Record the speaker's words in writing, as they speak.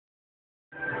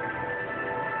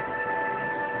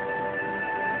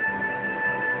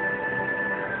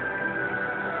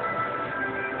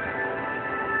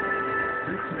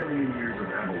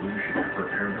conditioning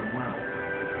prepare them well.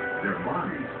 Their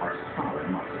bodies are solid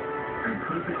muscle and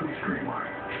perfectly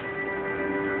streamlined.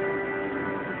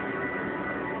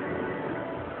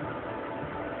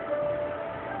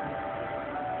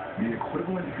 The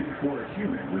equivalent feat for a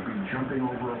human would be jumping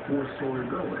over a 4-story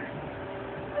building.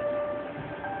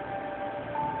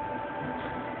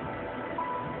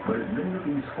 But in many of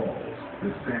these falls, the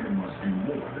salmon must do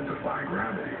more than defy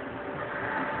gravity.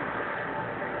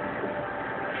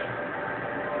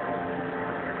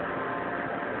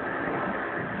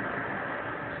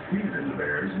 Seasoned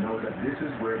bears know that this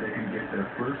is where they can get their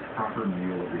first proper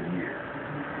meal of the year.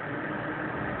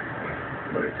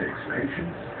 But it takes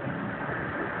patience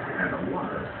and a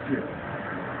lot of skill.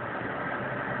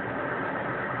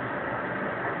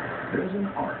 There's an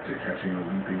art to catching a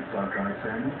leaping sockeye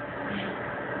salmon,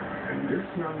 and this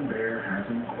young bear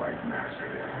hasn't quite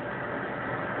mastered it.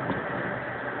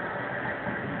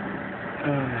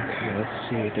 Okay, let's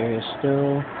see. There is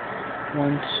still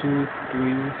 1, 2,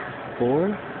 3, 4.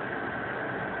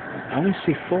 I only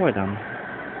see 4 of them.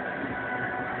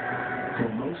 For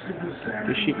most of the salmon,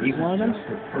 Did she eat one of them? just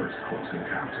the first close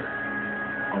encounter.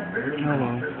 A bear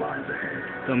that lies ahead.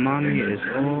 The mommy is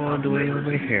all the way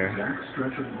over here.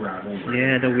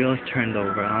 Yeah, the wheel's turned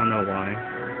over. I don't know why.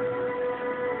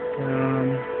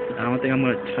 I don't think I'm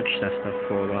gonna touch that stuff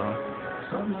for a while.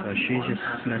 So she's just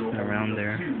messing around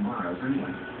there.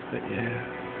 But yeah.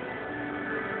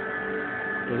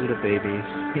 Those are the babies.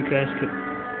 You guys could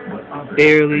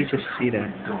barely just see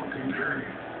that.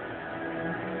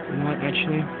 You know what,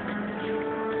 actually?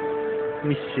 Let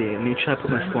me see. Let me try to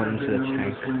put my phone into the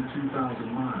tank.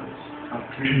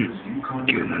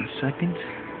 Give me 1 second.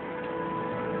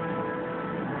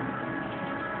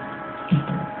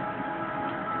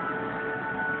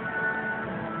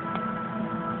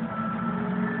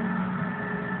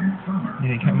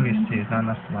 Yeah, you can't really see. It's not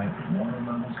enough light.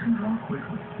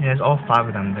 Yeah, there's all 5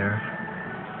 of them there.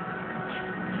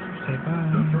 Say bye.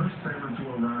 The first salmon to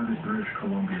arrive at British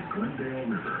Columbia's Glendale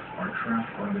River are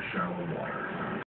trapped by the shallow water.